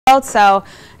world. So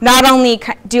not only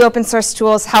do open source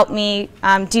tools help me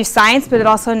do science, but it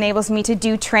also enables me to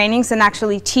do trainings and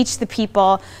actually teach the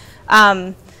people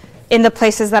in the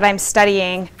places that I'm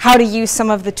studying how to use some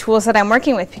of the tools that I'm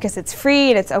working with, because it's free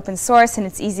and it's open source and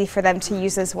it's easy for them to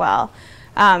use as well.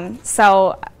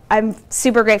 So I'm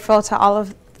super grateful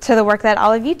to the work that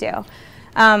all of you do.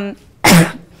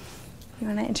 You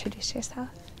want to introduce yourself?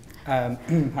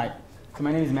 Hi. So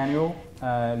my name is Manuel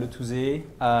Letouze.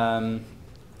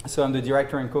 So I'm the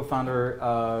director and co-founder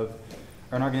of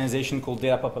an organization called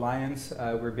Data Pop Alliance.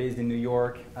 We're based in New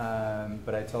York,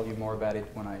 but I tell you more about it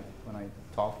when I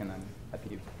talk, and I'm happy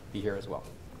to be here as well.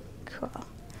 Cool.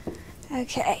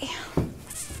 Okay.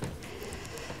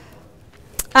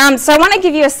 So I want to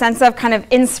give you a sense of kind of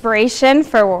inspiration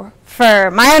for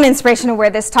my own inspiration of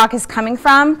where this talk is coming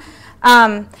from.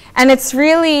 And it's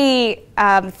really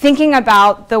thinking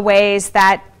about the ways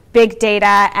that big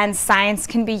data and science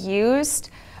can be used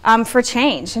for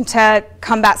change and to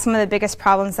combat some of the biggest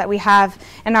problems that we have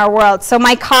in our world. So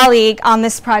my colleague on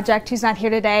this project, who's not here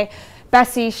today,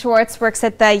 Bessie Schwartz, works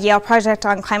at the Yale Project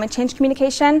on Climate Change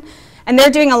Communication. And they're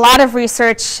doing a lot of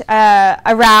research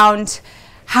around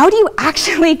how do you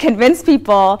actually convince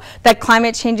people that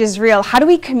climate change is real? How do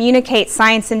we communicate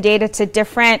science and data to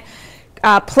different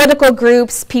political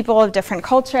groups, people of different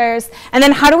cultures, and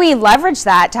then how do we leverage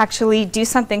that to actually do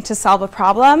something to solve a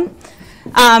problem?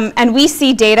 And we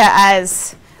see data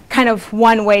as kind of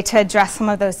one way to address some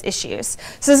of those issues.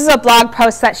 So this is a blog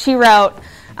post that she wrote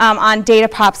on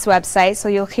Datapop's website, so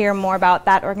you'll hear more about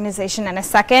that organization in a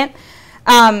second.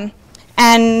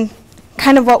 And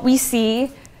kind of what we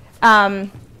see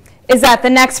is that the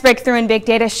next breakthrough in big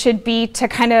data should be to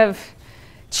kind of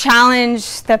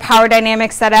challenge the power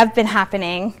dynamics that have been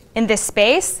happening in this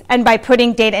space, and by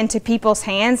putting data into people's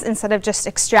hands instead of just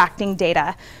extracting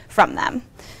data from them.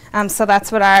 So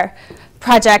that's what our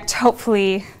project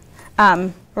hopefully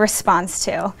responds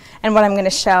to, and what I'm going to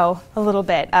show a little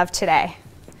bit of today.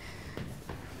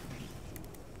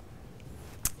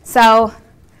 So,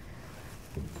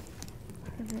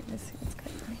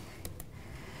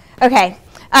 okay.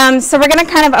 So we're going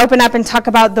to kind of open up and talk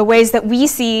about the ways that we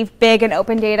see big and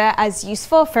open data as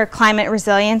useful for climate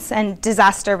resilience and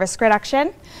disaster risk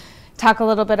reduction. Talk a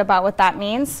little bit about what that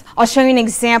means. I'll show you an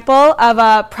example of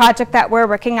a project that we're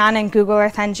working on in Google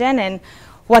Earth Engine and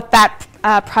what that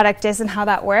product is and how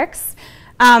that works.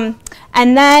 And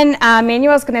then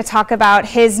Manuel's going to talk about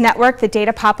his network, the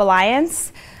Data Pop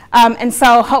Alliance. And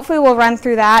so hopefully we'll run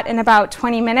through that in about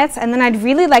 20 minutes. And then I'd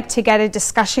really like to get a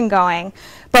discussion going,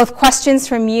 both questions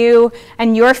from you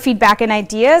and your feedback and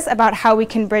ideas about how we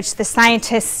can bridge the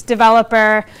scientist,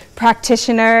 developer,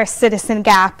 practitioner, citizen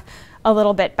gap a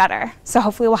little bit better. So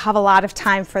hopefully we'll have a lot of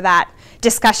time for that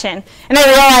discussion. And I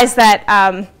realize that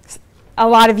a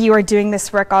lot of you are doing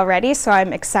this work already, so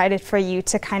I'm excited for you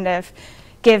to kind of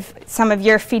give some of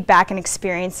your feedback and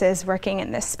experiences working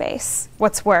in this space,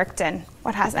 what's worked and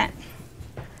what hasn't.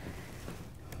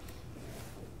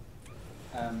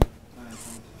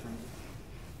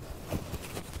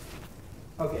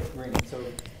 Okay, great. So,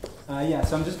 yeah,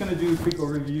 so I'm just going to do a quick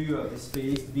overview of the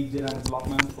space, big data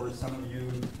development for some of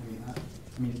you.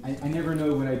 I never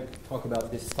know when I talk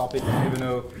about this topic. I never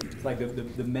know, it's like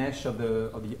the mesh of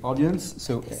the audience.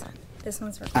 So this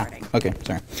one's recording. Okay,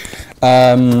 sorry.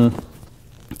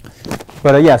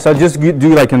 But yeah, so I'll just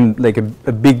do like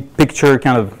a big picture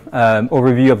kind of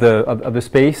overview of the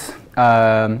space,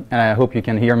 and I hope you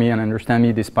can hear me and understand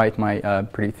me despite my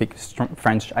pretty thick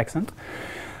French accent.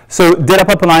 So Data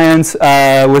Pop Alliance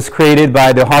was created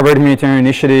by the Harvard Humanitarian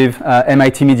Initiative,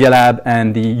 MIT Media Lab,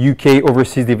 and the UK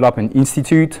Overseas Development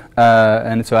Institute.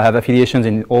 And so I have affiliations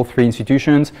in all three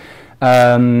institutions.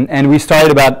 And we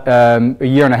started about a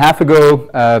year and a half ago,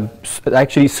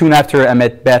 actually soon after I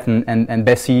met Beth and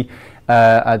Bessie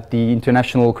at the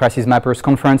International Crisis Mappers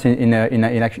Conference in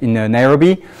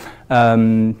Nairobi.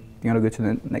 I'm going to go to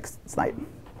the next slide.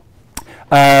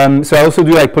 So I also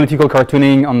do like political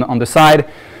cartooning on the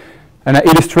side. And I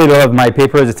illustrate all of my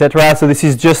papers, etc. So this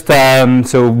is just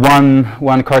so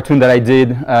one cartoon that I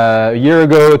did a year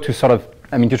ago to sort of,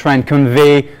 to try and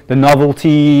convey the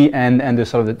novelty and the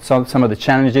sort of some of the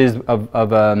challenges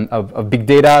of big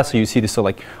data. So you see this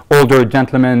sort of like older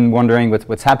gentleman wondering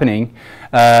what's happening,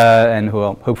 and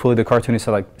well, hopefully the cartoon is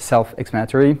sort of like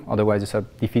self-explanatory. Otherwise, it sort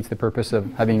of defeats the purpose of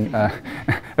having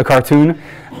a cartoon.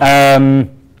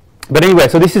 But anyway,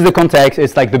 so this is the context.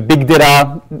 It's like the big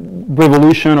data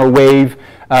revolution or wave,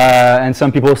 and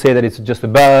some people say that it's just a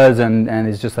buzz and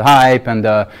it's just a hype, and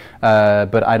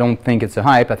but I don't think it's a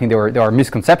hype. I think there are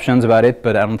misconceptions about it,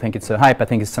 but I don't think it's a hype. I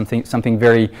think it's something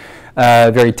very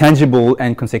very tangible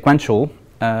and consequential.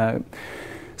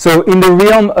 So in the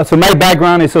realm, so my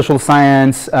background is social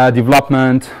science,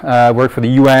 development. I work for the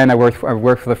UN. I work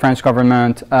for the French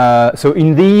government. So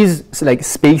in these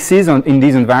spaces, in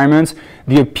these environments,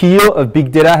 the appeal of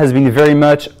big data has been very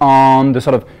much on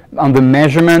the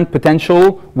measurement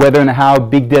potential, whether and how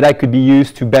big data could be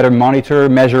used to better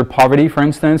measure poverty, for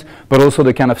instance, but also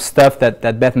the kind of stuff that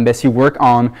Beth and Bessie work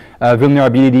on,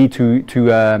 vulnerability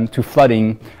to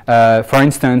flooding, for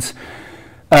instance.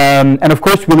 And of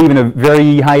course, we live in a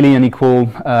very highly unequal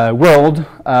world,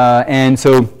 and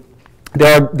so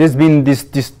there's been these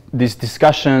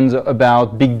discussions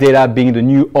about big data being the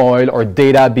new oil, or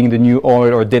data being the new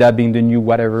oil, or data being the new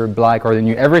whatever, black, or the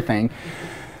new everything.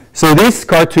 So this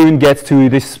cartoon gets to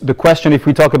the question: if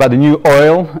we talk about the new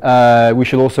oil, we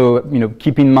should also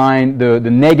keep in mind the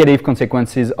negative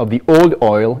consequences of the old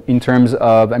oil in terms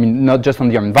of, not just on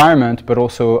the environment, but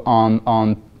also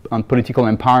on political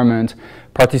empowerment,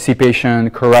 participation,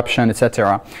 corruption,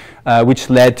 etc., which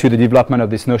led to the development of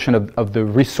this notion of the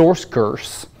resource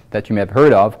curse that you may have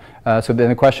heard of. So then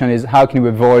the question is, how can we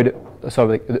avoid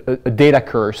a data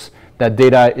curse? That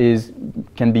data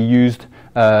can be used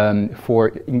for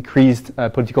increased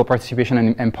political participation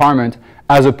and empowerment,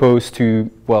 as opposed to,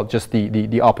 well, just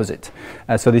the opposite.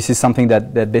 So this is something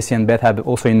that Bessie and Beth have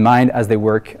also in mind as they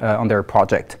work on their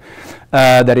project.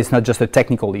 That is not just a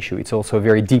technical issue, it's also a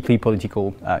very deeply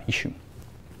political issue.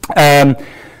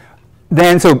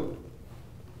 So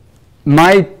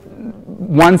my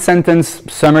one sentence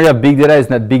summary of big data is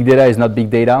that big data is not big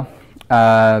data.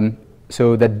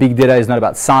 So that big data is not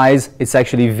about size, it's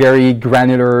actually very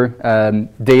granular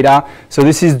data. So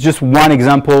this is just one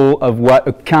example of what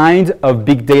a kind of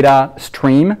big data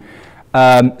stream.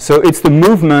 So it's the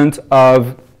movement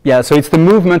of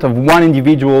one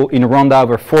individual in Rwanda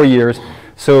over 4 years.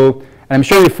 So I'm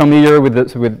sure you're familiar with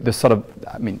the sort of,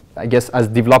 I guess as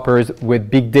developers, with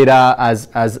big data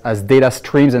as data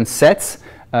streams and sets.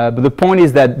 But the point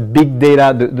is that big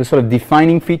data, the sort of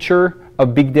defining feature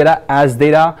of big data as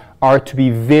data are to be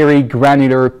very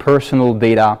granular personal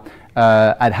data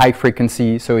at high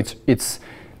frequency. So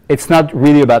it's not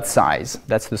really about size.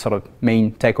 That's the sort of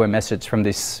main takeaway message from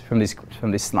this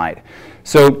slide.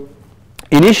 So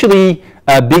initially,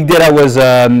 big data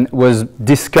was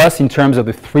discussed in terms of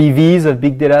the 3 V's of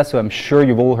big data. So I'm sure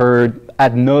you've all heard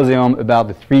ad nauseum about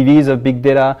the 3 V's of big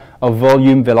data, of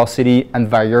volume, velocity, and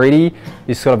variety.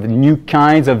 These sort of new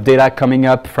kinds of data coming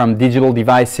up from digital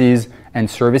devices and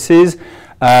services.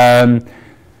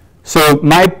 So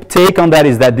my take on that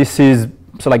is that this is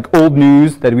old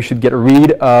news that we should get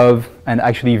rid of, and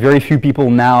actually very few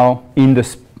people now in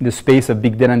the space of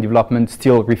big data and development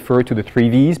still refer to the 3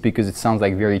 V's, because it sounds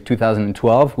like very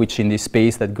 2012, which in this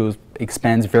space that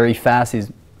expands very fast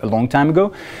is a long time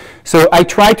ago. So I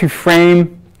try to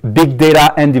frame big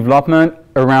data and development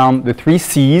around the 3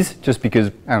 C's, just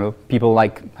because, I don't know, people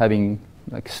like having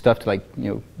stuff to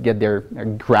get their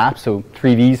grasp. So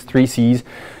 3 V's, 3 C's.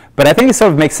 But I think it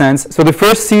sort of makes sense. So the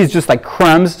first C is just like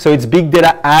crumbs. So it's big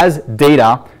data as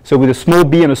data. So with a small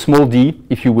b and a small d,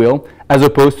 if you will, as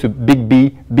opposed to big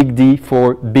B, big D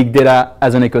for big data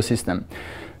as an ecosystem.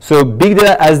 So big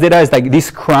data as data is like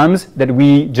these crumbs that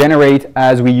we generate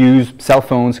as we use cell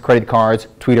phones, credit cards,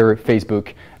 Twitter,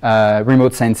 Facebook,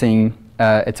 remote sensing,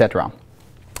 etc.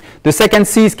 The second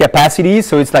C is capacities.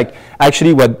 So it's like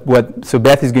actually what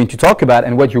Beth is going to talk about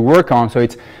and what you work on. So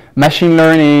it's machine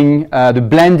learning, the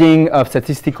blending of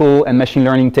statistical and machine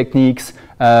learning techniques,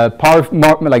 more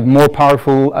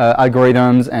powerful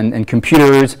algorithms and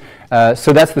computers.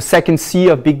 So that's the second C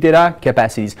of big data,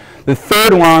 capacities. The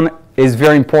third one is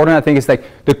very important. I think it's like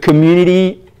the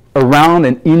community around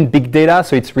and in big data.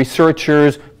 So it's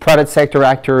researchers, private sector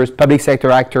actors, public sector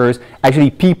actors,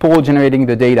 actually people generating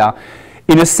the data.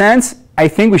 In a sense, I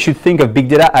think we should think of big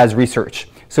data as research.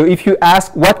 So if you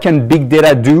ask what can big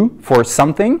data do for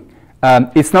something,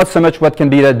 it's not so much what can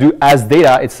big data do as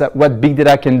data, it's what big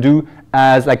data can do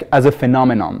as a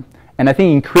phenomenon. And I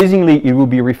think increasingly it will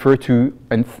be referred to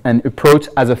and approached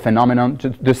as a phenomenon,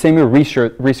 the same way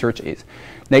research is.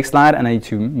 Next slide, and I need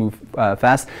to move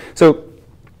fast. So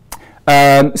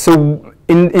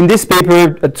in this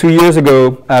paper 2 years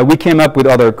ago, we came up with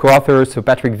other co-authors, so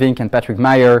Patrick Vink and Patrick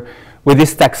Meyer, with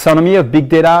this taxonomy of big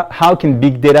data. How can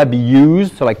big data be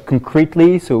used, so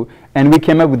concretely? And we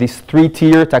came up with this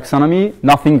 3-tier taxonomy,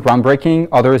 nothing groundbreaking.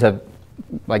 Others have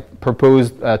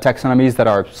proposed taxonomies that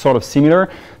are sort of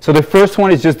similar. So the first one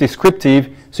is just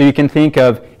descriptive. So you can think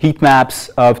of heat maps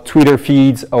of Twitter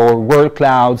feeds or word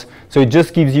clouds. So it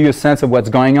just gives you a sense of what's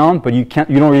going on, but you don't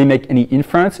really make any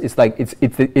inference.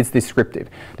 It's descriptive.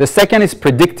 The second is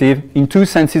predictive in 2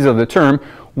 senses of the term.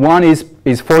 One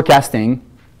is forecasting.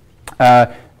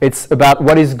 It's about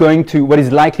what is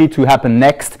likely to happen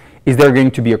next. Is there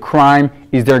going to be a crime?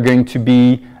 Is there going to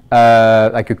be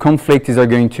like a conflict? Is there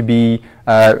going to be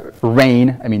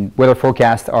rain? I mean, weather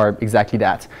forecasts are exactly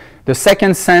that. The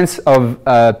second sense of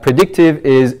predictive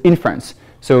is inference.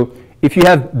 So if you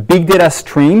have big data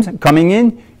streams coming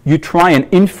in, you try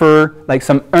and infer like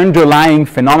some underlying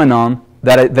phenomenon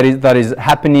that is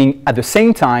happening at the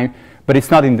same time, but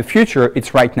it's not in the future,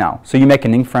 it's right now. So you make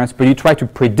an inference, but you try to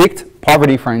predict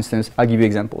poverty, for instance. I'll give you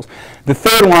examples. The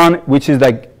third one, which is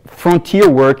like frontier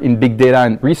work in big data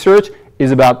and research,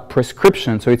 is about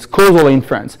prescription. So it's causal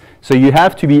inference. So you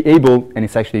have to be able, and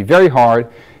it's actually very hard,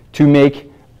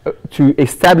 to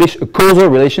establish a causal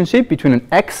relationship between an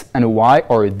X and a Y,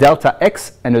 or a delta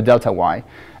X and a delta Y.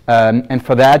 And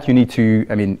for that, you need to,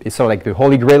 I mean, it's sort of like the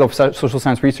holy grail of social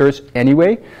science research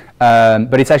anyway,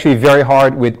 but it's actually very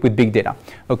hard with big data.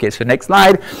 Okay, so next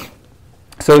slide.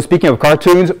 So speaking of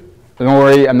cartoons, don't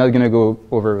worry, I'm not going to go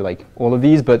over like all of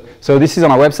these, but so this is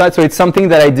on our website. So it's something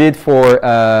that I did for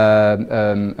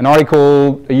an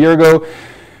article a year ago,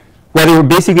 where they were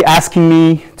basically asking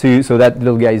me to, so that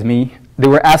little guy is me, they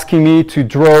were asking me to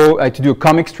draw, to do a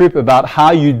comic strip about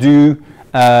how you do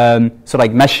so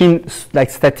like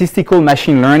statistical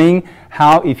machine learning,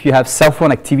 how if you have cell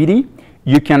phone activity,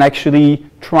 you can actually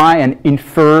try and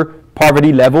infer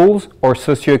poverty levels or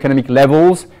socioeconomic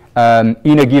levels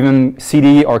in a given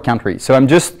city or country. So I'm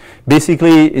just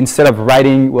basically, instead of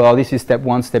writing, well, this is step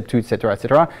 1, step 2,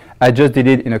 etc., I just did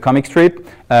it in a comic strip,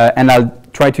 and I'll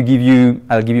try to give you,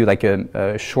 like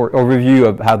a short overview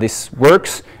of how this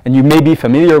works, and you may be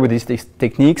familiar with these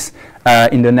techniques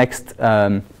in the next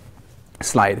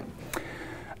slide.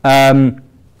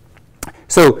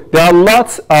 So there are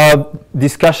lots of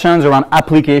discussions around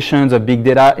applications of big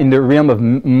data in the realm of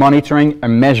monitoring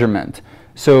and measurement.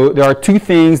 So there are two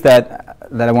things that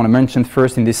I want to mention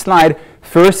first in this slide.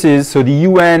 First is, so the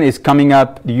UN is coming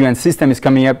up, the UN system is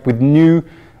coming up with new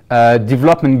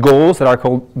development goals that are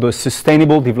called the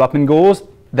Sustainable Development Goals,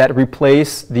 that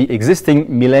replace the existing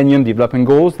Millennium Development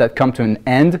Goals that come to an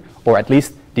end, or at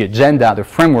least the agenda, the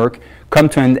framework,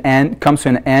 comes to an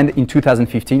end in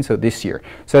 2015, so this year.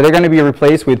 So they're going to be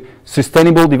replaced with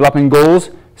Sustainable Development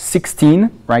Goals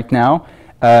 16 right now,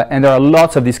 and there are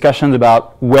lots of discussions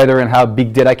about whether and how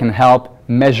big data can help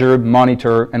measure,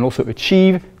 monitor, and also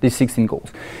achieve these 16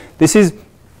 goals. This is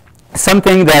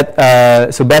something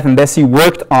that so Beth and Bessie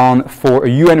worked on for a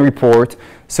UN report.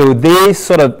 So they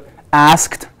sort of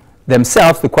asked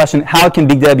themselves the question, how can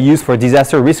big data be used for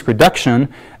disaster risk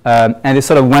reduction? And they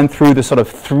sort of went through the sort of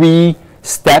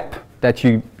 3-step that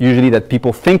that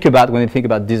people think about when they think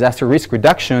about disaster risk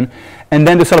reduction, and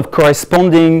then the sort of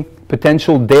corresponding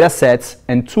potential data sets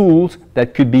and tools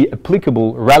that could be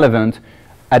applicable, relevant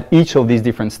at each of these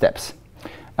different steps.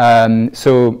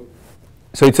 So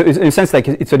it's in a sense like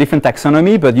it's a different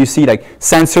taxonomy, but you see like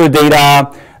sensor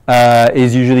data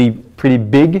is usually pretty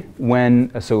big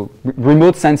when, so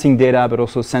remote sensing data, but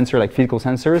also sensor like physical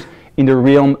sensors in the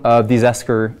realm of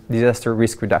disaster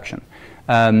risk reduction.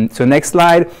 So next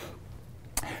slide.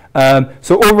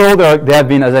 So overall, there have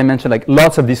been, as I mentioned, like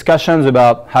lots of discussions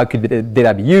about how could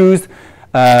data be used.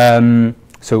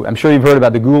 So I'm sure you've heard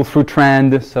about the Google Fruit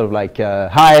trend, sort of like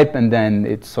hype, and then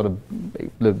it's sort of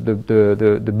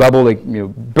the bubble like,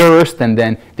 burst, and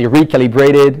then they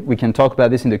recalibrated. We can talk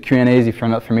about this in the Q&As if you're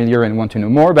not familiar and want to know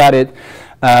more about it.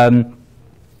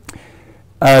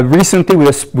 Recently,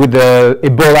 with the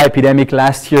Ebola epidemic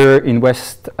last year in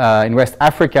West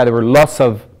Africa, there were lots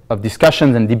of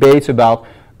discussions and debates about,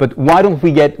 but why don't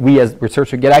we as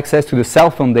researchers get access to the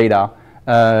cell phone data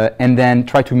and then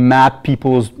try to map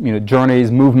people's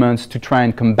journeys, movements to try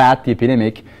and combat the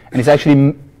epidemic? And it's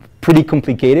actually pretty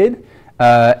complicated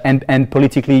and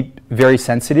politically very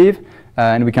sensitive.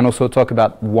 And we can also talk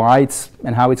about why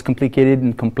and how it's complicated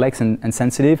and complex and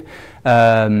sensitive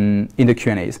in the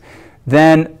Q&As.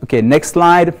 Then, okay, next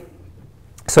slide.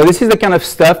 So this is the kind of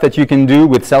stuff that you can do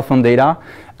with cell phone data.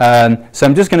 So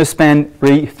I'm just going to spend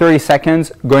really 30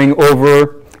 seconds going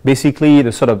over basically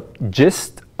the sort of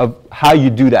gist of how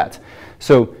you do that.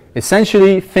 So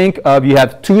essentially, think of, you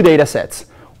have two data sets.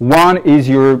 One is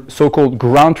your so-called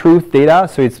ground truth data.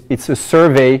 So it's a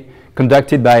survey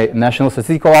conducted by National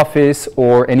Statistical Office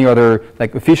or any other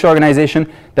like official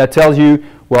organization that tells you,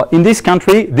 well, in this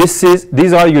country,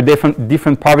 these are your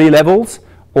different poverty levels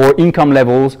or income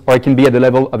levels, or it can be at the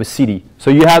level of a city.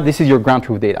 So this is your ground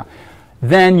truth data.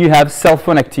 Then you have cell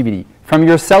phone activity. From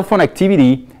your cell phone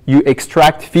activity, you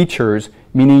extract features,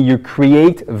 meaning you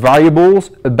create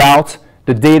variables about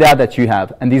the data that you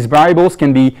have. And these variables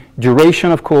can be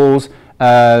duration of calls,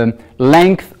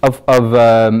 length of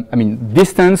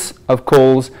distance of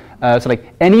calls, So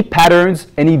like any patterns,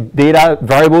 any data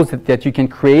variables that you can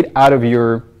create out of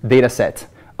your data set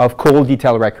of cold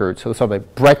detail records. So sort of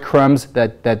like breadcrumbs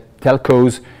that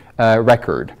telco's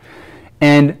record.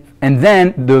 And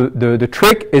then the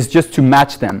trick is just to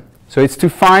match them. So it's to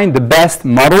find the best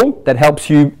model that helps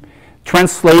you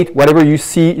translate whatever you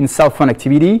see in cell phone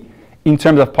activity in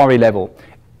terms of poverty level.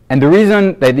 And the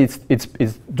reason that it's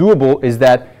doable is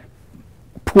that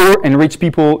poor and rich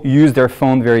people use their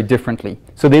phone very differently.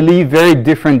 So they leave very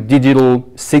different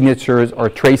digital signatures or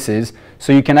traces.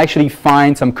 So you can actually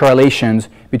find some correlations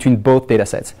between both data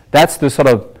sets. That's the sort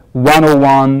of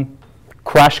 101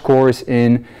 crash course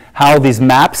in how these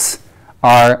maps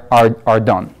are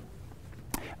done.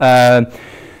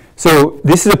 So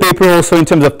this is a paper also in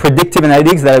terms of predictive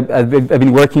analytics that I've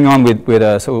been working on with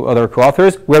so other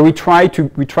co-authors, where we try to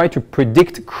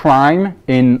predict crime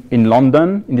in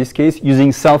London, in this case,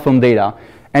 using cell phone data.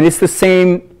 And it's the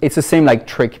same like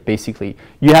trick, basically.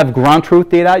 You have ground truth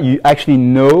data. You actually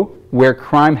know where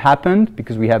crime happened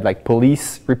because we have like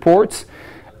police reports.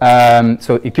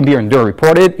 So it can be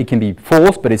underreported, it can be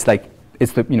false, but it's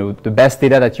the best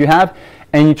data that you have.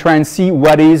 And you try and see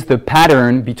what is the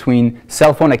pattern between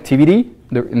cell phone activity,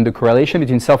 the correlation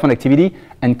between cell phone activity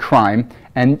and crime.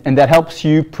 And that helps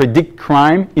you predict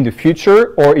crime in the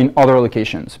future or in other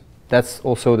locations. That's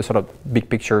also the sort of big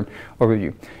picture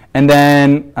overview. And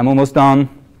then I'm almost done.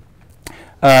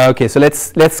 Okay, so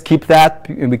let's keep that.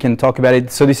 We can talk about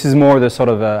it. So this is more the sort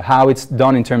of how it's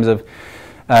done in terms of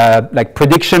like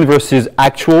prediction versus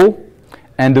actual.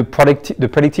 And the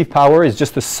predictive power is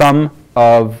just the sum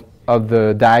of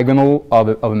the diagonal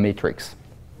of a matrix.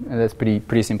 And that's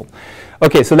pretty simple.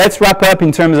 Okay, so let's wrap up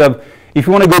in terms of, if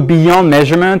you want to go beyond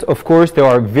measurement, of course, there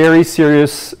are very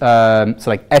serious so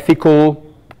like ethical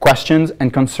questions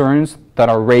and concerns that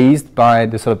are raised by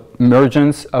the sort of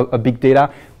emergence of big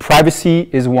data. Privacy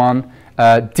is one.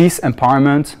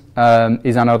 Disempowerment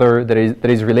is another that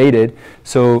is related.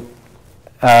 So,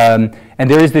 and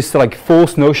there is this like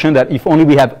false notion that if only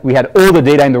we had all the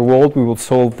data in the world, we will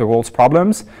solve the world's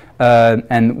problems.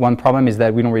 And one problem is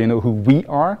that we don't really know who we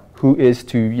are, who is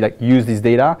to like use this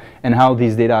data, and how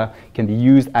these data can be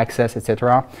used, accessed,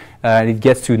 etc. And it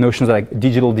gets to notions of like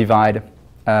digital divide,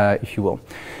 if you will.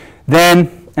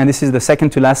 Then, and this is the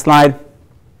second to last slide.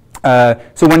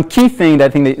 So one key thing that I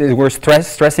think that is worth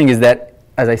stressing is that,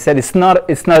 as I said, it's not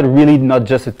really not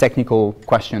just a technical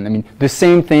question. I mean, the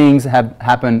same things have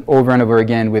happened over and over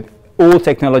again with all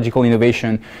technological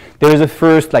innovation. There is a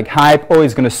first like hype, oh,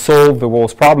 it's going to solve the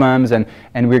world's problems, and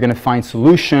we're going to find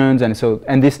solutions, and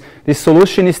this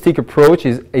solutionistic approach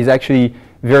is actually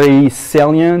very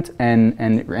salient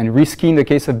and risky in the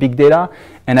case of big data.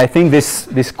 And I think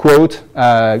this quote,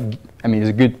 I mean, is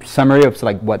a good summary of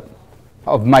like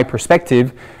of my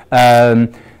perspective.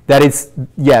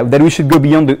 That we should go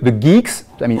beyond the geeks.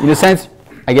 I mean, in a sense,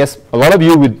 I guess a lot of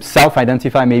you would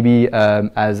self-identify maybe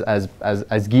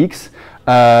as geeks.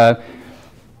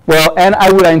 Well, and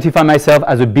I would identify myself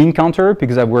as a bean counter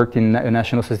because I've worked in a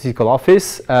national statistical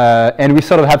office, and we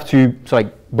sort of have to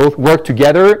both work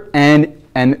together and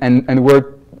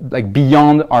work like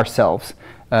beyond ourselves.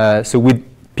 So with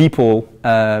people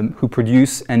who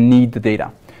produce and need the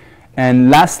data. And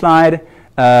last slide.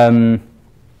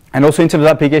 And also in terms of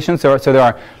applications, so there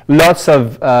are lots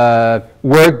of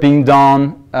work being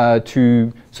done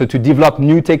to develop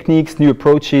new techniques, new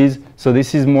approaches. So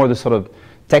this is more the sort of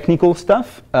technical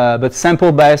stuff, but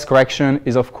sample bias correction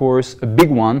is of course a big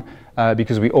one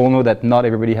because we all know that not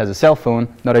everybody has a cell phone,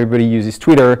 not everybody uses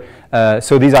Twitter,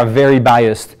 so these are very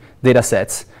biased data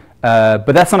sets. But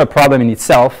that's not a problem in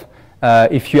itself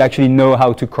if you actually know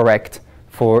how to correct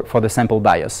for the sample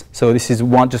bias. So this is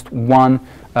just one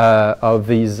of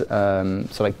these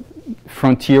like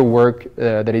frontier work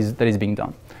that is being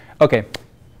done. Okay,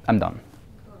 I'm done.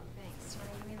 Cool, thanks. Do you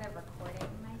want to give me the recording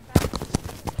mic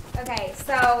back? Okay,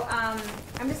 so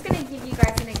I'm just going to give you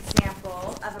guys an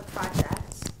example of a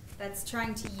project that's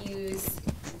trying to use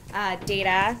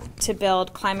data to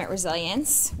build climate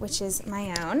resilience, which is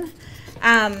my own.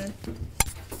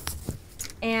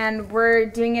 And we're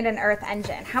doing it in Earth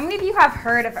Engine. How many of you have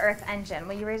heard of Earth Engine?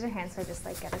 Will you raise your hand so I just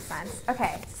like get a sense?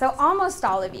 Okay, so almost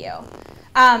all of you.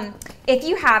 If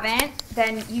you haven't,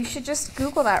 then you should just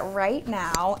Google that right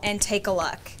now and take a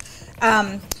look.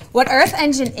 What Earth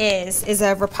Engine is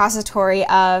a repository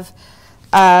of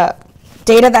data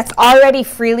that's already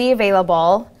freely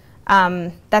available,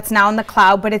 that's now in the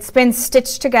cloud, but it's been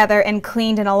stitched together and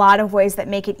cleaned in a lot of ways that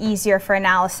make it easier for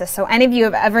analysis. So any of you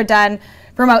have ever done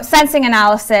remote sensing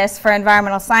analysis for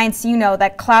environmental science, you know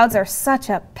that clouds are such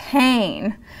a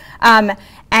pain.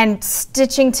 and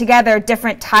stitching together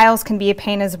different tiles can be a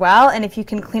pain as well. And if you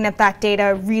can clean up that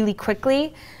data really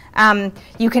quickly,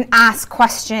 you can ask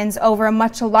questions over a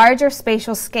much larger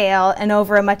spatial scale and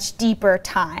over a much deeper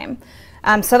time.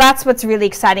 So that's what's really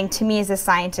exciting to me as a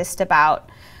scientist about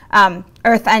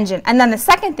Earth Engine. And then the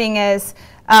second thing is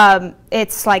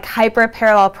it's like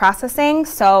hyper-parallel processing.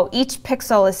 So each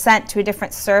pixel is sent to a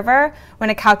different server when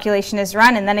a calculation is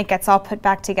run, and then it gets all put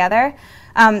back together.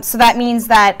 So that means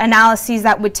that analyses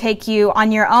that would take you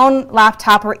on your own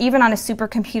laptop or even on a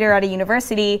supercomputer at a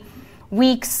university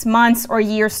weeks, months, or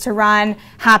years to run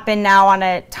happen now on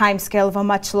a time scale of a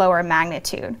much lower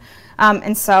magnitude.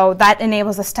 And so that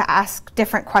enables us to ask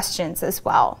different questions as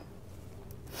well.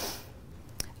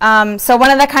 So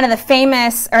one of the kind of the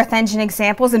famous Earth Engine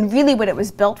examples, and really what it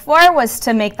was built for, was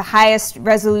to make the highest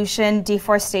resolution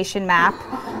deforestation map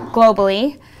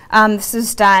globally. This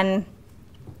was done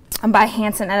by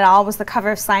Hansen et al. Was the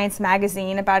cover of Science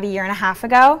magazine about 1.5 years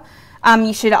ago.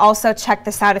 You should also check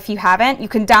this out if you haven't. You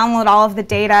can download all of the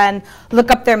data and look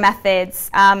up their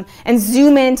methods and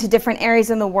zoom into different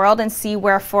areas in the world and see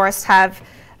where forests have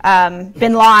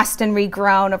been lost and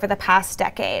regrown over the past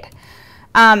decade.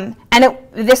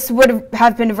 This would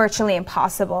have been virtually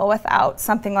impossible without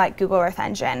something like Google Earth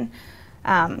Engine.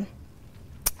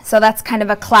 So that's kind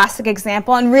of a classic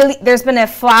example. And really, there's been a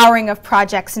flowering of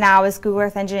projects now as Google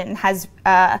Earth Engine has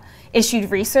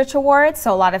issued research awards.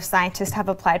 So a lot of scientists have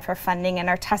applied for funding and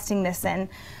are testing this in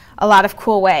a lot of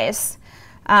cool ways.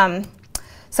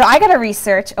 So I got a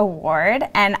research award,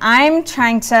 and I'm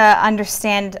trying to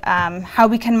understand how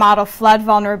we can model flood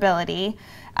vulnerability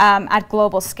at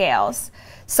global scales.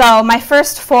 So my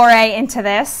first foray into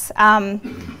this and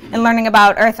learning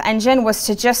about Earth Engine was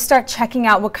to just start checking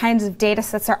out what kinds of data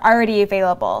sets are already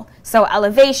available. So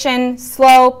elevation,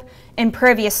 slope,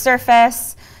 impervious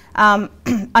surface, other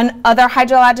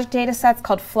hydrologic data sets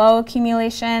called flow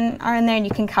accumulation are in there, and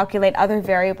you can calculate other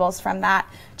variables from that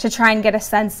to try and get a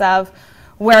sense of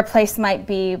where a place might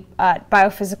be at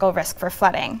biophysical risk for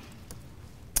flooding.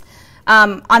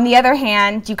 On the other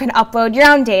hand, you can upload your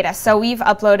own data. So we've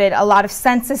uploaded a lot of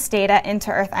census data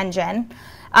into Earth Engine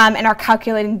and are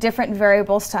calculating different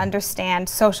variables to understand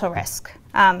social risk.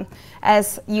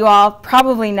 As you all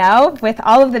probably know, with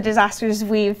all of the disasters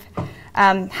we've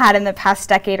had in the past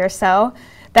decade or so,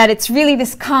 that it's really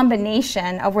this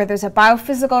combination of where there's a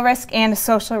biophysical risk and a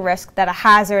social risk that a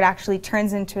hazard actually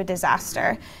turns into a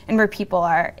disaster and where people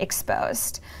are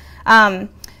exposed.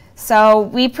 So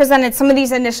we presented some of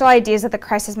these initial ideas at the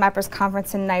Crisis Mappers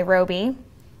Conference in Nairobi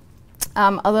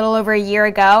a little over 1 year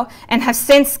ago, and have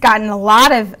since gotten a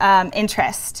lot of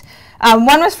interest.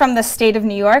 One was from the state of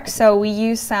New York, so we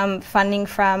used some funding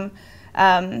from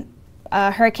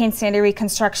Hurricane Sandy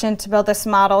reconstruction to build this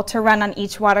model to run on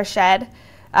each watershed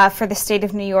for the state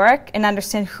of New York and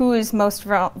understand who is most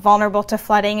vulnerable to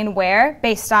flooding and where,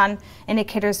 based on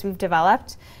indicators we've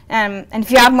developed. And if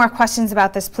you have more questions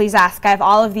about this, please ask. I have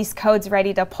all of these codes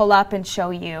ready to pull up and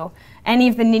show you any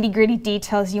of the nitty-gritty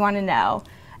details you want to know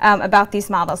about these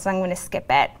models, so I'm going to skip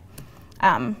it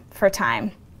for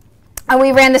time. And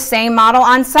we ran the same model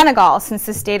on Senegal. Since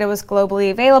this data was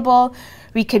globally available,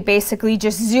 we could basically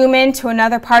just zoom into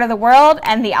another part of the world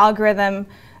and the algorithm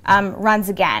runs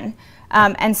again.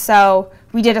 And so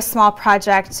we did a small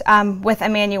project with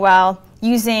Emmanuel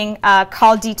using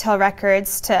call detail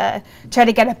records to try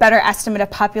to get a better estimate of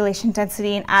population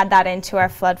density and add that into our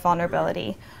flood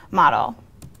vulnerability model.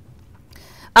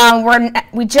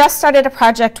 We just started a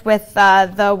project with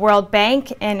the World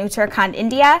Bank in Uttarakhand,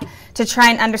 India, to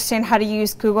try and understand how to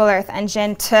use Google Earth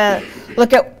Engine to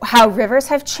look at how rivers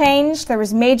have changed. There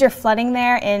was major flooding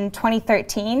there in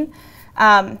 2013.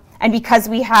 And because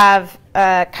we have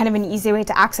kind of an easy way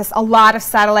to access a lot of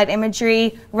satellite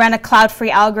imagery, run a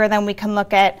cloud-free algorithm, we can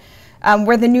look at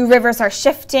where the new rivers are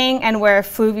shifting and where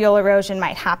fluvial erosion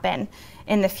might happen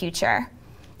in the future.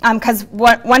 Because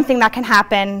one thing that can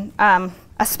happen,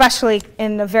 especially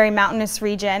in a very mountainous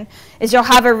region, is you'll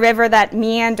have a river that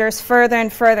meanders further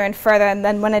and further and further, and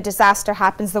then when a disaster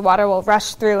happens, the water will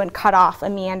rush through and cut off a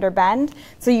meander bend.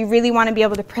 So you really want to be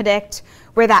able to predict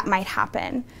where that might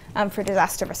happen for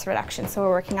disaster risk reduction. So we're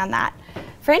working on that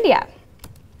for India.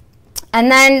 And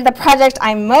then the project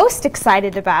I'm most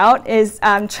excited about is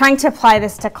trying to apply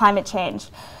this to climate change.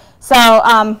 So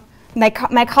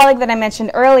my colleague that I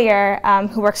mentioned earlier,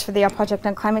 who works for the Project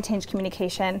on Climate Change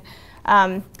Communication,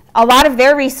 a lot of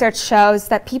their research shows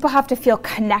that people have to feel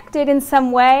connected in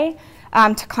some way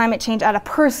to climate change at a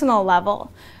personal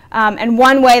level. And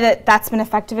one way that that's been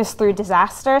effective is through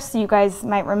disaster. So you guys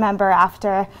might remember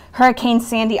after Hurricane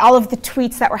Sandy, all of the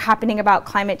tweets that were happening about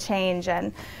climate change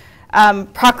and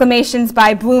proclamations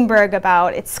by Bloomberg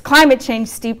about it's climate change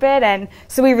stupid, and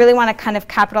so we really want to kind of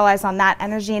capitalize on that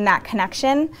energy and that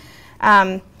connection,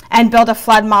 and build a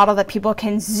flood model that people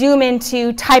can zoom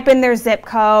into, type in their zip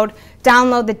code,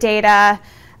 download the data.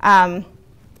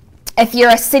 If you're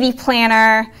a city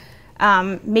planner,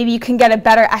 maybe you can get a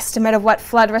better estimate of what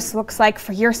flood risk looks like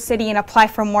for your city and apply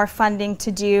for more funding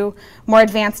to do more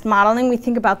advanced modeling. We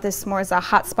think about this more as a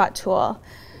hotspot tool.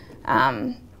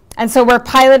 And so we're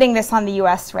piloting this on the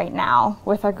US right now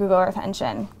with our Google Earth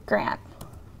Engine grant.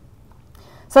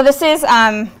 So this is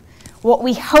what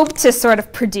we hope to sort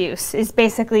of produce, is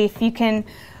basically if you can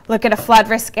look at a flood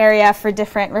risk area for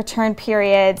different return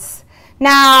periods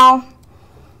now,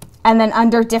 and then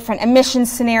under different emission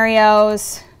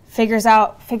scenarios, figure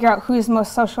out who's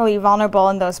most socially vulnerable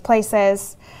in those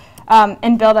places,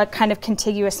 and build a kind of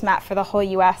contiguous map for the whole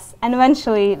US and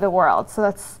eventually the world. So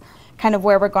that's kind of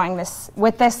where we're going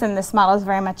with this, and this model is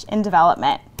very much in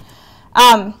development.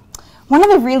 One of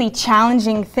the really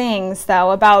challenging things,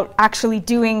 though, about actually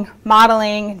doing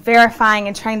modeling, verifying,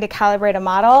 and trying to calibrate a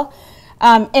model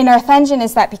in Earth Engine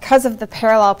is that because of the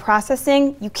parallel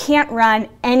processing, you can't run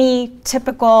any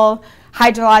typical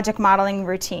hydrologic modeling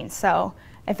routine. So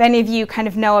if any of you kind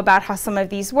of know about how some of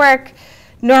these work,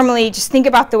 normally just think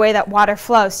about the way that water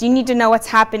flows. You need to know what's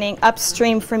happening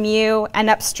upstream from you and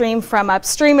upstream from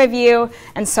upstream of you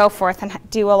and so forth, and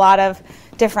do a lot of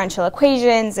differential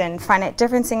equations and finite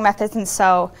differencing methods. And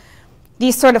so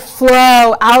these sort of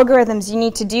flow algorithms you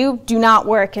need to do not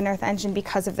work in Earth Engine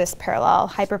because of this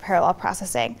hyperparallel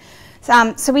processing.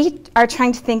 So we are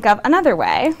trying to think of another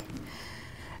way.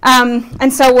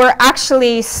 And so we're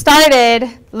actually started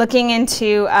looking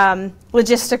into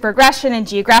logistic regression and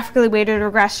geographically weighted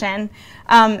regression.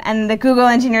 And the Google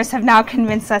engineers have now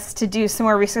convinced us to do some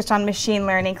more research on machine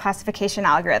learning classification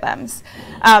algorithms.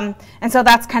 And so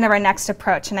that's kind of our next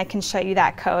approach, and I can show you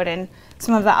that code and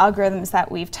some of the algorithms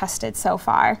that we've tested so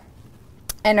far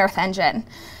in Earth Engine.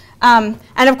 And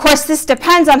of course, this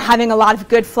depends on having a lot of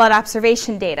good flood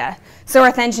observation data. So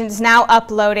Earth Engine is now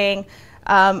uploading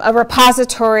a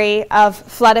repository of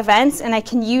flood events, and I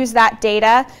can use that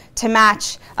data to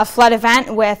match a flood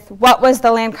event with what was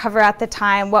the land cover at the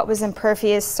time, what was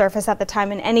impervious surface at the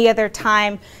time, and any other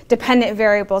time dependent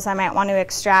variables I might want to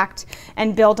extract,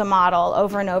 and build a model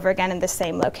over and over again in the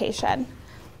same location.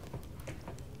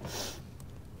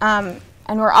 And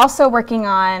we're also working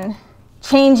on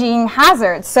changing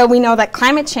hazards. So we know that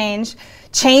climate change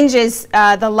changes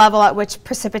the level at which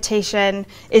precipitation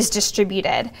is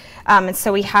distributed. And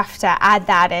so we have to add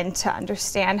that in to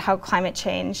understand how climate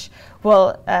change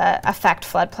will affect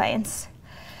floodplains.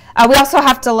 We also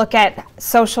have to look at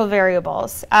social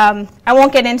variables. I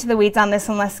won't get into the weeds on this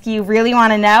unless you really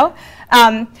want to know,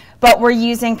 but we're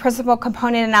using principal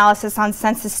component analysis on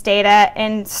census data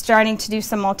and starting to do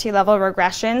some multi-level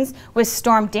regressions with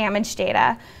storm damage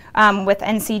data. With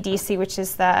NCDC, which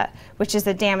is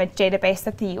the damage database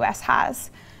that the US has,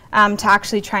 to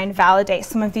actually try and validate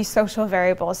some of these social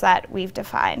variables that we've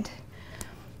defined.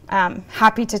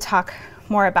 Happy to talk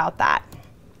more about that.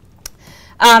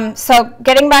 So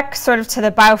getting back sort of to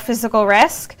the biophysical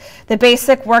risk, the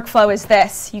basic workflow is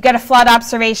this. You get a flood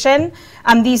observation.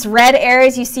 These red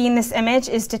areas you see in this image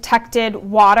is detected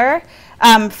water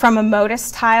from a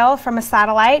MODIS tile from a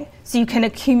satellite, so you can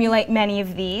accumulate many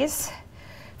of these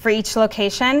for each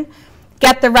location.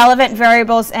 Get the relevant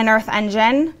variables in Earth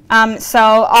Engine. So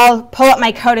I'll pull up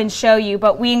my code and show you,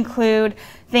 but we include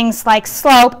things like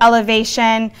slope,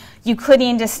 elevation,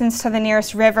 Euclidean distance to the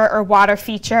nearest river or water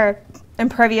feature,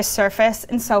 impervious surface,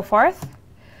 and so forth.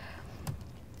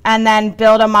 And then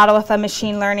build a model with a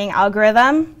machine learning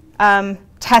algorithm,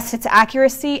 test its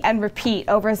accuracy, and repeat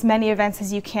over as many events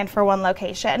as you can for one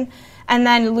location, and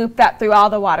then loop that through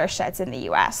all the watersheds in the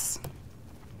US.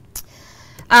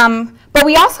 But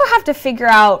we also have to figure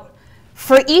out,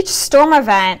 for each storm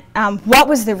event, what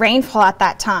was the rainfall at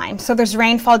that time. So there's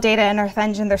rainfall data in Earth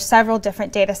Engine. There's several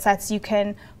different data sets you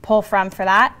can pull from for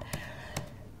that.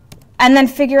 And then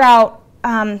figure out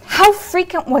how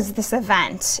frequent was this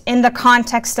event in the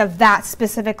context of that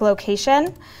specific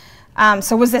location.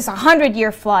 So was this a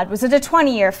 100-year flood? Was it a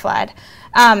 20-year flood?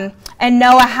 And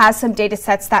NOAA has some data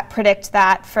sets that predict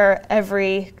that for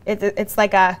every, it's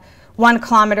like a 1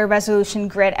 kilometer resolution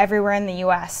grid everywhere in the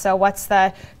US. So what's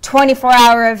the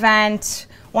 24-hour event,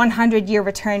 100-year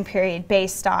return period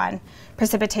based on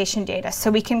precipitation data? So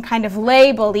we can kind of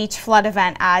label each flood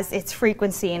event as its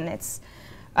frequency and its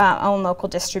own local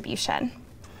distribution.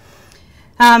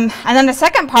 And then the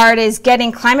second part is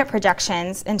getting climate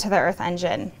projections into the Earth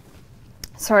Engine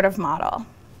sort of model.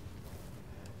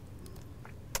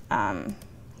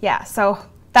 Yeah, so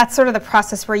that's sort of the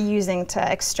process we're using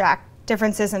to extract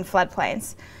differences in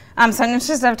floodplains. So in the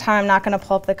interest of time, I'm not going to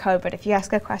pull up the code, but if you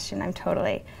ask a question, I'm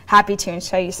totally happy to and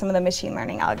show you some of the machine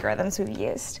learning algorithms we've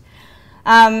used.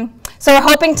 So we're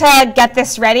hoping to get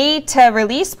this ready to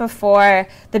release before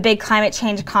the big climate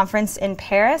change conference in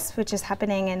Paris, which is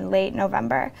happening in late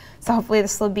November. So hopefully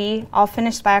this will be all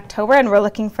finished by October, and we're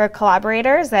looking for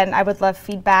collaborators, and I would love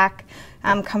feedback.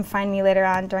 Come find me later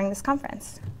on during this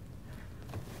conference.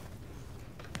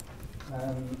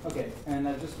 Okay, and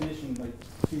I just finished in like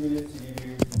 2 minutes to give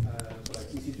you so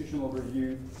like institutional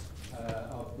overview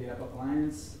of data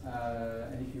pipelines,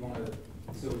 and if you want to,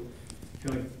 so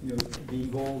if you want to be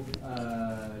involved, you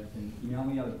can email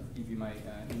me. I'll give you my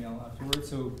email afterwards.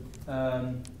 So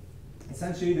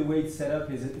essentially, the way it's set up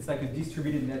is it's like a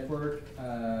distributed network.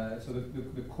 So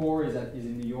the core is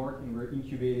in New York, and we're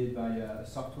incubated by a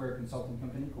software consulting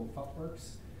company called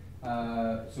ThoughtWorks.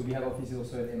 So we have offices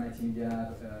also at MIT Media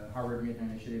Lab, Harvard Meta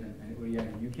Initiative, and OEI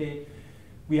in the UK.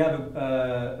 We have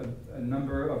a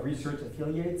number of research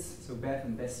affiliates. So Beth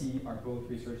and Bessie are both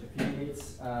research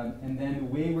affiliates. And then the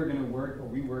way we're going to work, or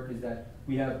we work, is that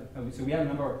we have a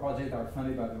number of projects that are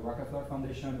funded by the Rockefeller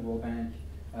Foundation, the World Bank,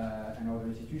 and other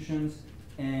institutions.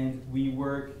 And we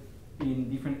work in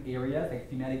different areas, like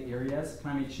thematic areas.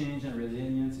 Climate change and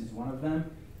resilience is one of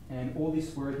them. And all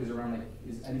this work is around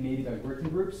is animated by working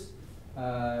groups.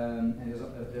 And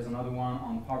there's another one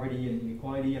on poverty and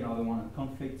inequality, another one on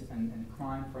conflict and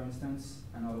crime, for instance,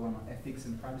 another one on ethics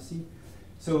and privacy.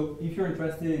 So if you're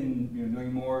interested in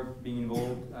knowing more, being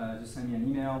involved, just send me an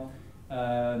email.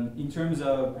 In terms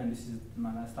of, and this is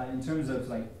my last slide, in terms of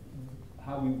like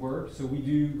how we work, so we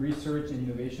do research and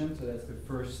innovation. So that's the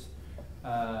first,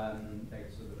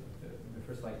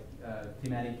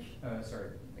 thematic,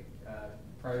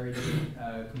 priority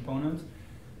component.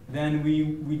 Then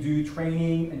we do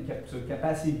training and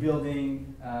capacity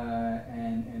building,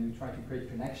 and we try to create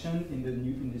connection in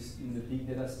the big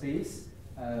data space.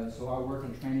 So our work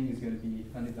on training is going to be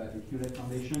funded by the Hewlett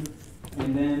Foundation,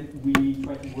 and then we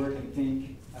try to work and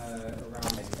think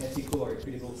around ethical or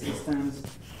critical systems.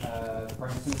 For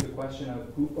instance, the question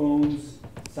of who owns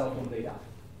cell phone data,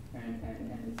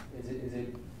 and is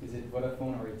it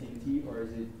Vodafone or AT&T, or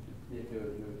is it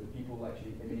the people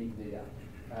actually emitting data?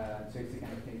 So it's the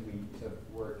kind of things we sort of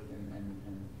work and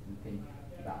think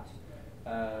about.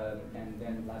 And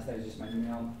then last slide is just my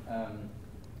email.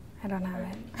 I don't have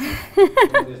it.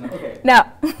 Okay. No.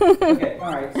 Okay,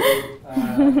 all right. So I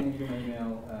can give you my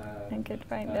email. I could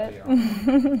find it.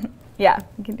 Yeah,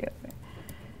 we can do it.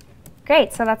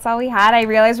 Great, so that's all we had. I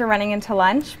realize we're running into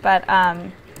lunch, but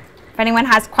if anyone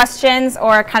has questions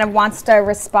or kind of wants to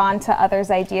respond to others'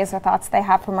 ideas or thoughts they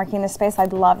have from working in this space,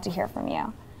 I'd love to hear from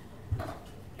you.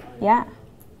 Yeah.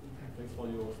 Thanks for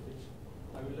your speech.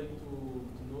 I would like to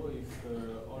know if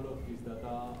all of these data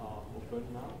are open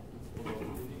now. It's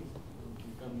overloading. You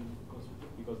can consult it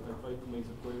because I tried to make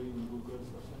the query in Google or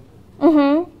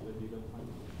something. But didn't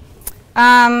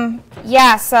find it.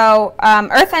 Yeah, so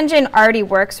Earth Engine already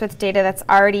works with data that's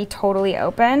already totally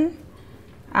open.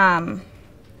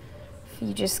 If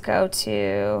you just go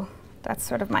to, that's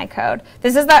sort of my code.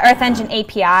 This is the Earth Engine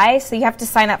API, so you have to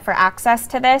sign up for access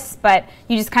to this, but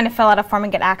you just kind of fill out a form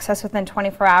and get access within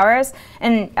 24 hours.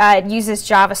 And it uses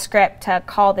JavaScript to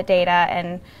call the data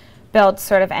and build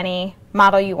sort of any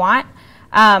model you want.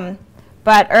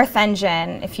 But Earth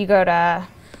Engine, if you go to, I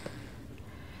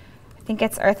think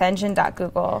it's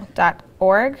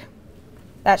earthengine.google.org,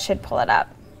 that should pull it up.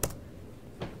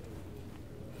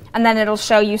 And then it'll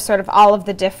show you sort of all of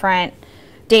the different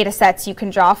data sets you can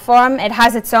draw from. It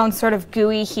has its own sort of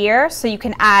GUI here, so you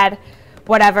can add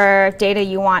whatever data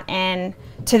you want in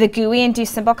to the GUI and do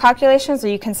simple calculations, or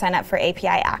you can sign up for API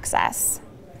access.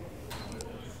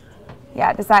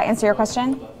 Yeah, does that answer your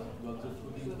question?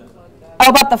 Oh,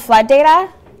 about the flood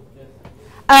data?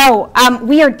 Oh,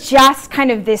 we are just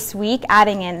kind of this week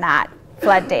adding in that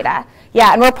flood data.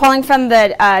 Yeah, and we're pulling from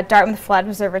the Dartmouth Flood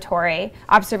Observatory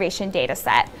observation data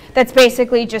set. That's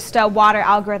basically just a water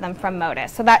algorithm from MODIS.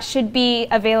 So that should be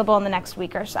available in the next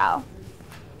week or so.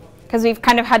 Because we've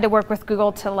kind of had to work with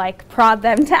Google to like prod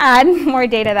them to add more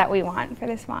data that we want for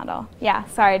this model. Yeah,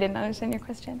 sorry, I didn't understand your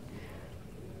question.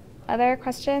 Other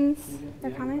questions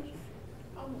or comments?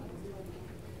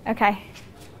 Okay.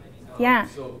 Yeah.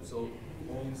 So who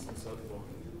owns the cell phone?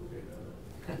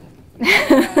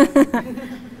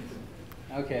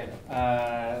 Okay,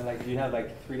 like do you have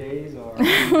like 3 days or?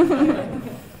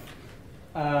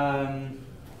 I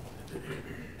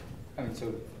mean,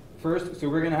 so first, so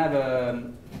we're gonna have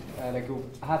like a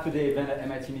half-a-day event at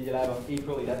MIT Media Lab on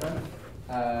April 11th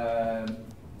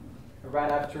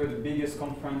right after the biggest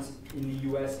conference in the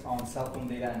US on cell phone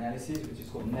data analysis, which is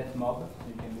called NetMob.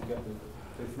 You can look up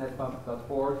so it's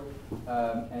netmob.org.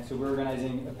 And so we're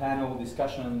organizing a panel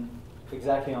discussion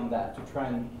exactly on that to try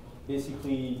and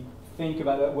basically think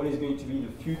about what is going to be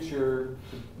the future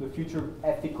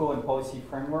ethical and policy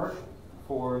framework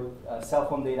for cell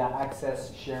phone data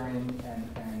access, sharing,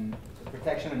 and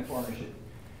protection and ownership.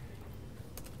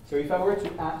 So if I were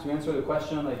to answer the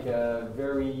question like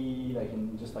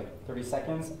in just like 30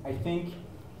 seconds, I think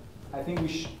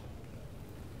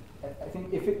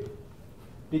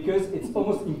because it's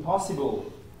almost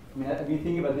impossible. I mean, I've been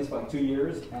thinking about this for like 2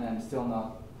 years, and I'm still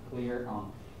not clear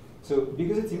on. So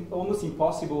because it's almost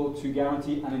impossible to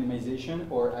guarantee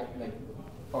anonymization or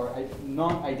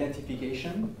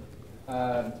non-identification,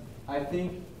 I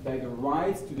think that the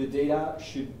rights to the data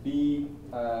should be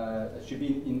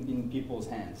in people's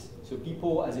hands. So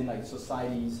people, as in like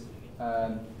societies.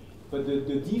 But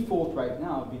the default right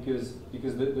now, because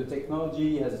the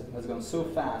technology has gone so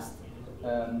fast,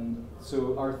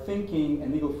 so our thinking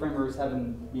and legal frameworks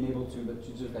haven't been able to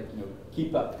just like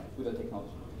keep up with the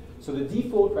technology. So the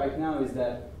default right now is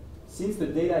that since the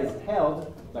data is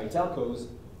held by telcos,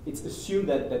 it's assumed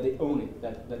that they own it,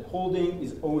 that holding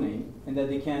is owning, and that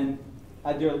they can,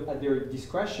 at their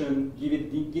discretion,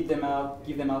 give them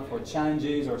out for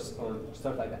challenges or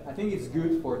stuff like that. I think it's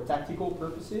good for tactical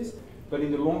purposes, but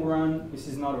in the long run, this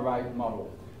is not a right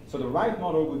model. So the right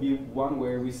model would be one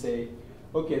where we say,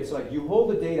 okay, so like you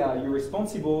hold the data, you're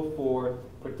responsible for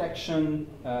protection,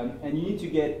 and you need to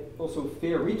get also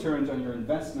fair returns on your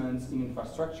investments in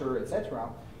infrastructure, etc.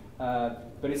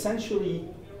 But essentially,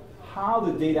 how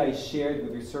the data is shared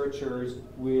with researchers,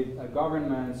 with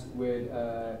governments, with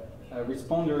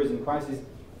responders in crisis,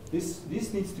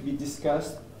 this needs to be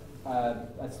discussed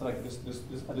at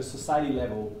the society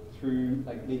level through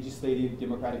like legislative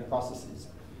democratic processes.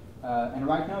 And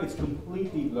right now, it's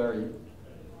completely blurry.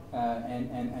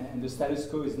 And the status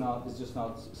quo is just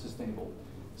not sustainable.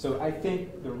 So I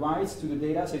think the rights to the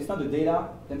data, so it's not the data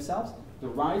themselves, the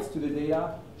rights to the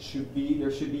data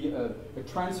there should be a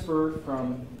transfer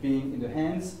from being in the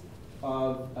hands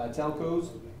of telcos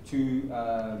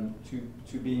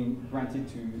to being granted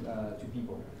to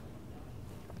people.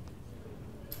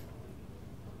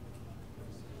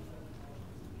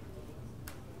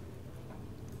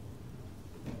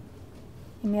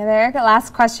 Any other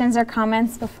last questions or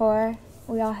comments before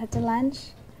we all head to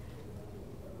lunch?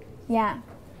 Yeah.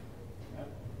 I have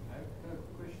a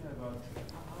question about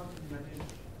how to manage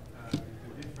the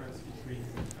difference between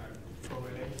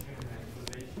correlation and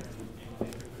causation in the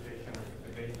interpretation of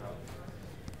the data.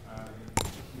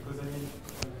 Because I mean,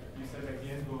 you said that the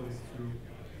end goal is to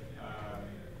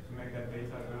make that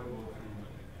data available to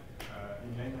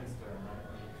in layman's terms,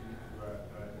 to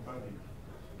the public.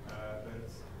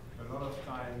 But a lot of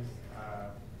times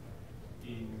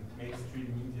in mainstream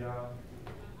media,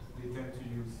 they tend to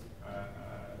use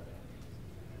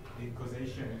the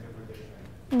causation interpretation.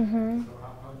 Mm-hmm. So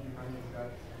how do you manage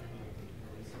that in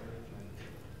research?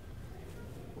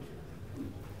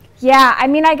 Yeah, I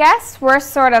mean, I guess we're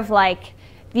sort of like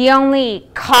the only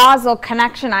causal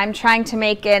connection I'm trying to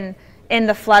make in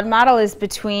the flood model is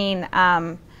between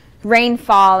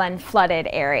rainfall and flooded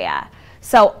area.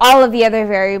 So all of the other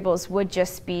variables would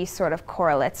just be sort of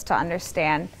correlates to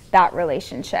understand that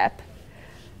relationship.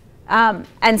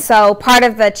 And so part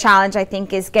of the challenge, I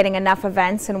think, is getting enough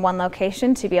events in one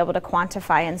location to be able to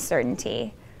quantify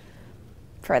uncertainty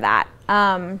for that.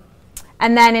 And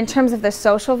then in terms of the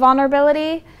social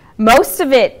vulnerability, most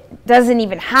of it doesn't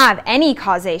even have any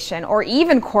causation or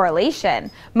even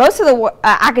correlation. Most of the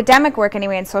academic work,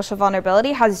 anyway, in social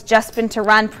vulnerability has just been to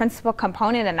run principal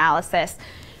component analysis,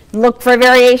 look for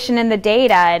variation in the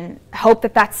data, and hope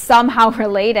that that's somehow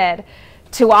related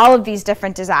to all of these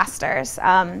different disasters.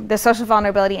 The Social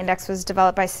Vulnerability Index was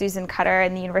developed by Susan Cutter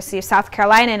in the University of South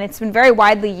Carolina, and it's been very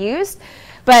widely used,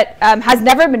 but has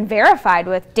never been verified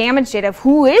with damage data of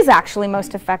who is actually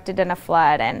most affected in a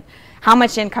flood and how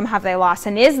much income have they lost,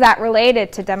 and is that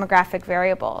related to demographic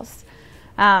variables?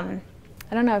 I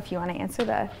don't know if you want to answer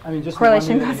the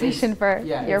correlation causation for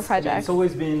your project. It's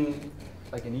always been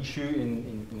like an issue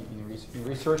in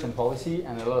research and policy,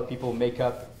 and a lot of people make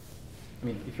up. I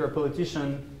mean, if you're a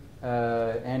politician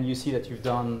and you see that you've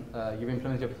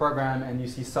implemented a program and you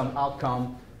see some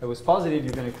outcome that was positive,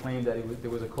 you're going to claim that there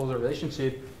was a causal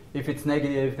relationship. If it's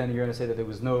negative, then you're going to say that there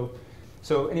was no.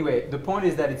 So anyway, the point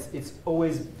is that it's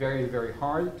always very, very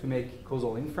hard to make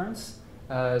causal inference.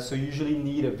 So you usually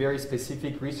need a very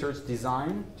specific research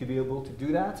design to be able to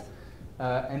do that.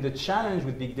 And the challenge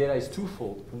with big data is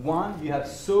twofold. One, you have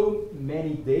so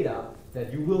many data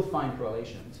that you will find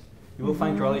correlations. You will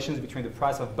find correlations between the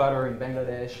price of butter in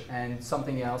Bangladesh and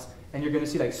something else, and you're going to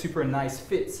see like super nice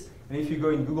fits. And if you go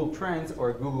in Google Trends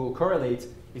or Google Correlate,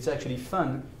 it's actually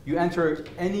fun. You enter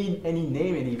any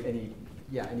name, any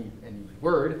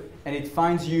word, and it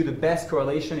finds you the best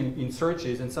correlation in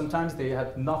searches, and sometimes they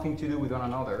have nothing to do with one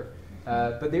another.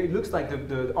 But it looks like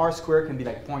the R square can be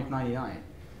like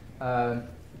 0.99.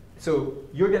 So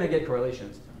you're going to get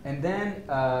correlations. And then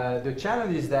the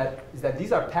challenge is that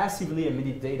these are passively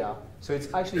emitted data. So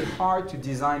it's actually hard to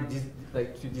design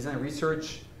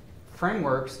research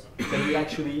frameworks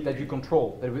that you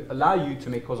control, that would allow you to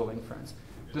make causal inference.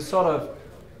 The sort of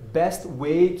best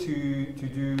way to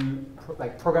do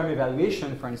program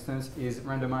evaluation, for instance, is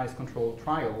randomized controlled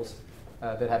trials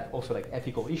that have also like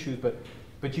ethical issues.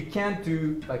 But you can't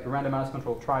do like a randomized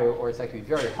controlled trial, or it's actually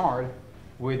very hard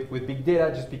with big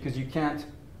data, just because you can't.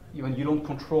 When you don't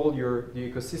control the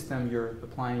ecosystem, you're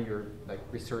applying your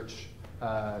research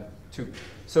to.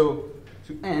 So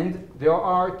to end, there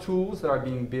are tools that are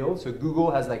being built. So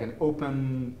Google has like an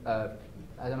open,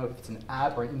 I don't know if it's an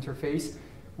app or an interface,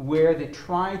 where they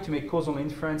try to make causal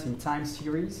inference in time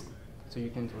series. So you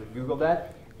can Google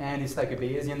that, and it's like a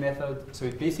Bayesian method. So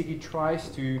it basically tries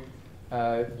to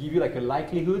give you like a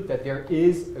likelihood that there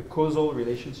is a causal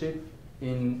relationship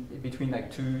between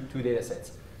like two data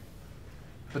sets.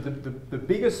 But the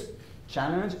biggest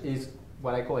challenge is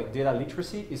what I call like data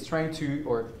literacy, is trying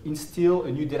to instill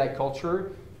a new data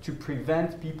culture to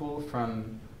prevent people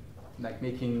from like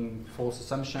making false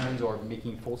assumptions or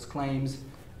making false claims.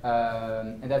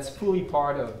 And that's fully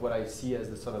part of what I see as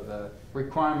the sort of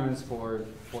requirements for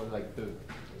like the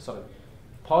sort of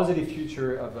positive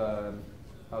future of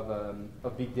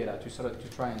big data, to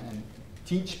try and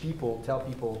teach people, tell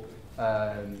people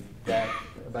that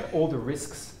about all the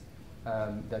risks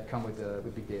that come with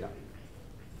big data.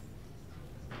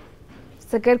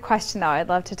 It's a good question, though. I'd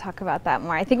love to talk about that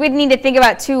more. I think we'd need to think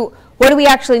about, too, what do we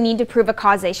actually need to prove a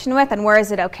causation with, and where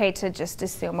is it okay to just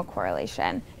assume a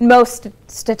correlation? Most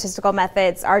statistical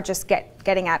methods are just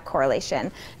getting at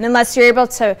correlation. And unless you're able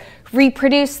to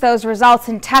reproduce those results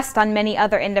and test on many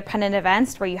other independent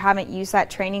events where you haven't used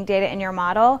that training data in your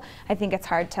model, I think it's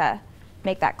hard to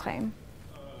make that claim.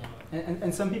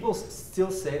 And some people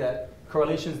still say that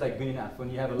correlation is like good enough.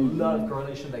 When you have a lot of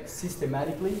correlation like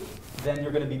systematically, then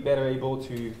you're going to be better able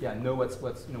to know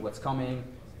what's coming.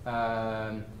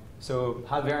 So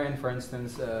Halvarian, for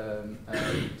instance,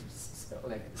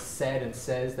 like said and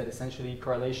says that essentially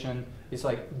correlation is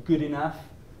like good enough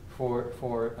for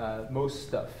most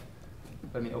stuff.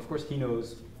 I mean, of course, he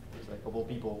knows, like of all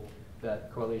people,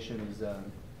 that correlation is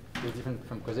different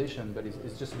from causation, but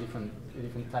it's just a different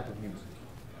type of use.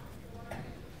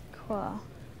 Cool. I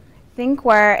think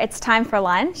it's time for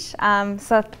lunch.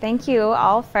 So thank you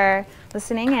all for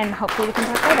listening, and hopefully we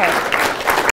can talk later.